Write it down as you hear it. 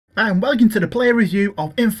And welcome to the player review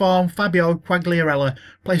of inform Fabio Quagliarella.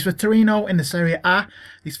 Plays for Torino in the Serie A.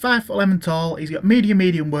 He's 5'11" tall, he's got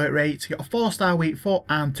medium work rate, he's got a 4-star weak foot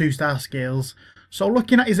and 2-star skills. So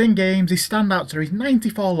looking at his in-games, his standouts are his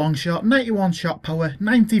 94 long shot, 91 shot power,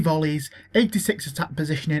 90 volleys, 86 attack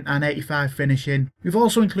positioning and 85 finishing. We've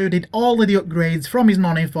also included all of the upgrades from his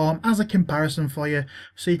non-inform as a comparison for you,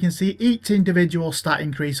 so you can see each individual stat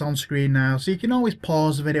increase on screen now, so you can always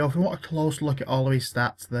pause the video if you want a close look at all of his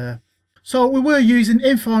stats there. So we were using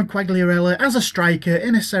inform Quagliarella as a striker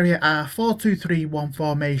in a Serie A 4-2-3-1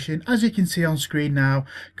 formation, as you can see on screen now.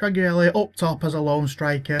 Quagliarella up top as a lone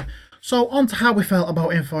striker. So on to how we felt about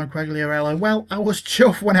inform Quagliarella. Well, I was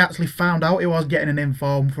chuffed when I actually found out he was getting an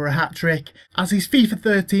inform for a hat-trick, as his FIFA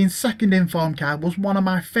 13 second inform card was one of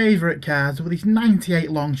my favourite cards. With his 98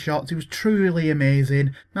 long shots, he was truly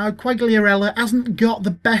amazing. Now Quagliarella hasn't got the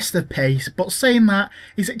best of pace, but saying that,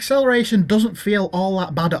 his acceleration doesn't feel all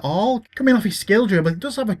that bad at all. Coming off his skill dribble, he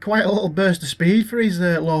does have quite a little burst of speed for his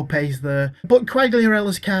low pace there. But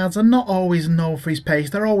Quagliarella's cards are not always known for his pace,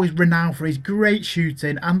 they're always renowned for his great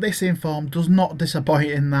shooting, and this inform does not disappoint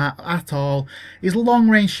in that at all. His long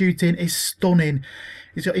range shooting is stunning.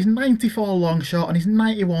 He's got his 94 long shot and his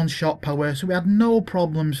 91 shot power, so we had no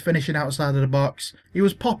problems finishing outside of the box. He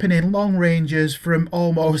was popping in long ranges from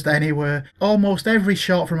almost anywhere. Almost every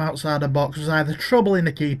shot from outside the box was either troubling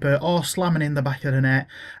the keeper or slamming in the back of the net.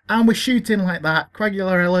 And with shooting like that,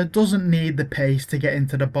 Quagliarella doesn't need the pace to get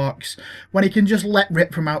into the box, when he can just let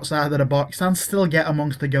rip from outside of the box and still get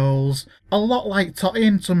amongst the goals. A lot like TOTW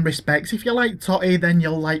in some respects. If you like TOTW, then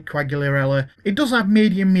you'll like Quagliarella. He does have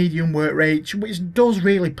medium work rate, which does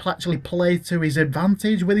really actually play to his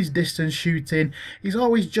advantage with his distance shooting. He's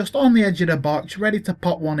always just on the edge of the box, ready to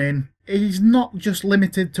pop one in. He's not just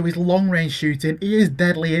limited to his long range shooting, he is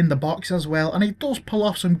deadly in the box as well, and he does pull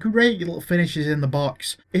off some great little finishes in the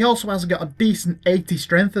box. He also has got a decent 80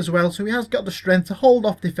 strength as well, so he has got the strength to hold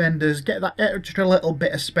off defenders, get that extra little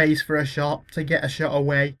bit of space for a shot, to get a shot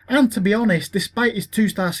away. And to be honest, despite his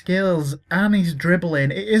 2-star skills and his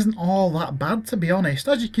dribbling, it isn't all that bad, to be honest.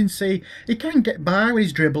 As you can see, he can get by with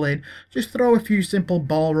his dribbling, just throw a few simple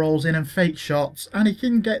ball rolls in and fake shots, and he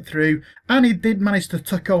can get through. And he did manage to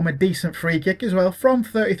tuck home a decent free kick as well from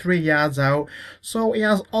 33 yards out. So he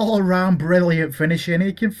has all around brilliant finishing.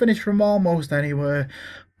 He can finish from almost anywhere.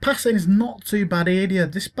 Passing is not too bad either.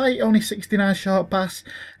 Despite only 69 short pass,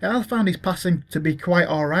 I found his passing to be quite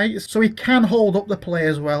alright. So he can hold up the play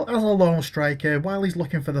as well as a lone striker while he's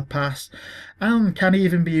looking for the pass. And can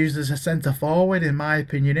even be used as a centre forward in my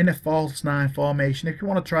opinion, in a false 9 formation. If you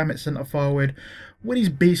want to try him at centre forward, with his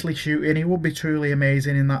beastly shooting, he would be truly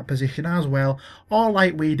amazing in that position as well. Or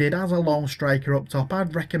like we did as a lone striker up top,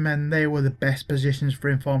 I'd recommend they were the best positions for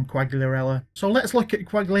inform Quagliarella. So let's look at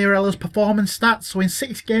Quagliarella's performance stats. So in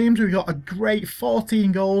 6 games we've got a great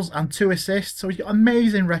 14 goals and 2 assists. So he's got an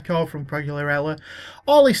amazing record from Quagliarella.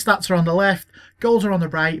 All his stats are on the left, goals are on the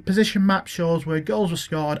right, position map shows where goals were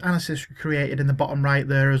scored and assists were created in the bottom right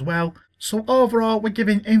there as well. So overall, we're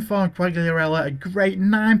giving inform Quagliarella a great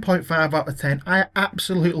 9.5 out of 10. I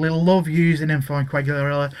absolutely love using inform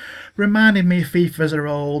Quagliarella, reminding me of FIFA as a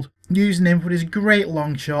old. Using him for his great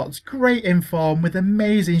long shots, great inform with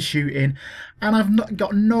amazing shooting, and I've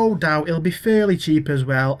got no doubt he'll be fairly cheap as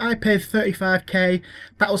well. I paid 35k,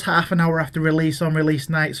 that was half an hour after release on release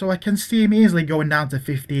night, so I can see him easily going down to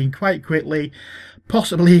 15 quite quickly.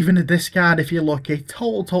 Possibly even a discard if you're lucky.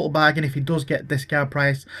 Total bargain if he does get discard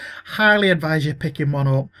price. Highly advise you picking one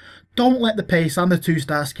up. Don't let the pace and the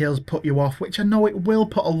 2-star skills put you off, which I know it will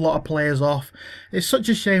put a lot of players off. It's such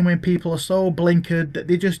a shame when people are so blinkered that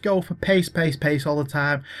they just go for pace all the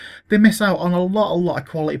time. They miss out on a lot of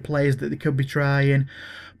quality players that they could be trying.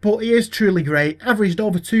 But he is truly great, averaged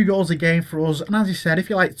over 2 goals a game for us, and as you said, if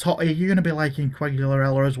you like TOTW, you're going to be liking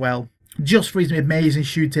Quagliarella as well. Just for his amazing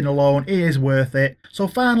shooting alone, it is worth it. So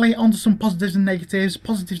finally, on to some positives and negatives.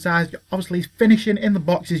 Positive sides, obviously his finishing in the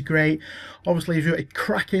box is great. Obviously he's got a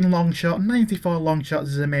cracking long shot, 94 long shots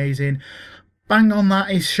is amazing. Bang on that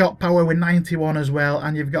is shot power with 91 as well,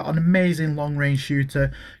 and you've got an amazing long range shooter.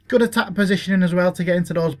 Good attack positioning as well to get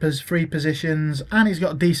into those free positions, and he's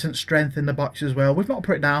got decent strength in the box as well. We've not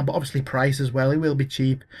put it down, but obviously price as well, he will be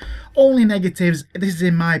cheap. Only negatives, this is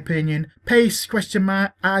in my opinion. Pace, question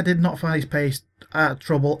mark, I did not find his pace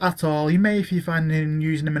trouble at all. You may if you find him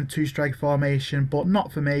using him in a 2-striker formation, but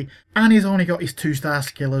not for me. And he's only got his 2-star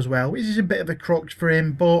skill as well, which is a bit of a crux for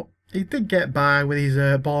him, but He did get by with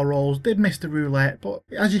his ball rolls, did miss the roulette, but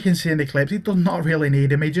as you can see in the clips, he does not really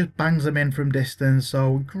need him. He just bangs them in from distance,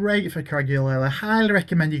 so great for Quagliarella. Highly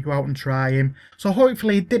recommend you go out and try him. So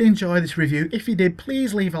hopefully you did enjoy this review. If you did,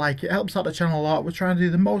 please leave a like. It helps out the channel a lot. We're trying to do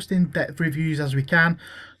the most in-depth reviews as we can.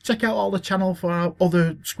 Check out all the channel for our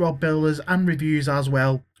other squad builders and reviews as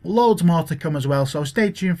well. Loads more to come as well, so stay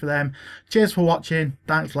tuned for them. Cheers for watching.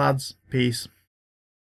 Thanks lads. Peace.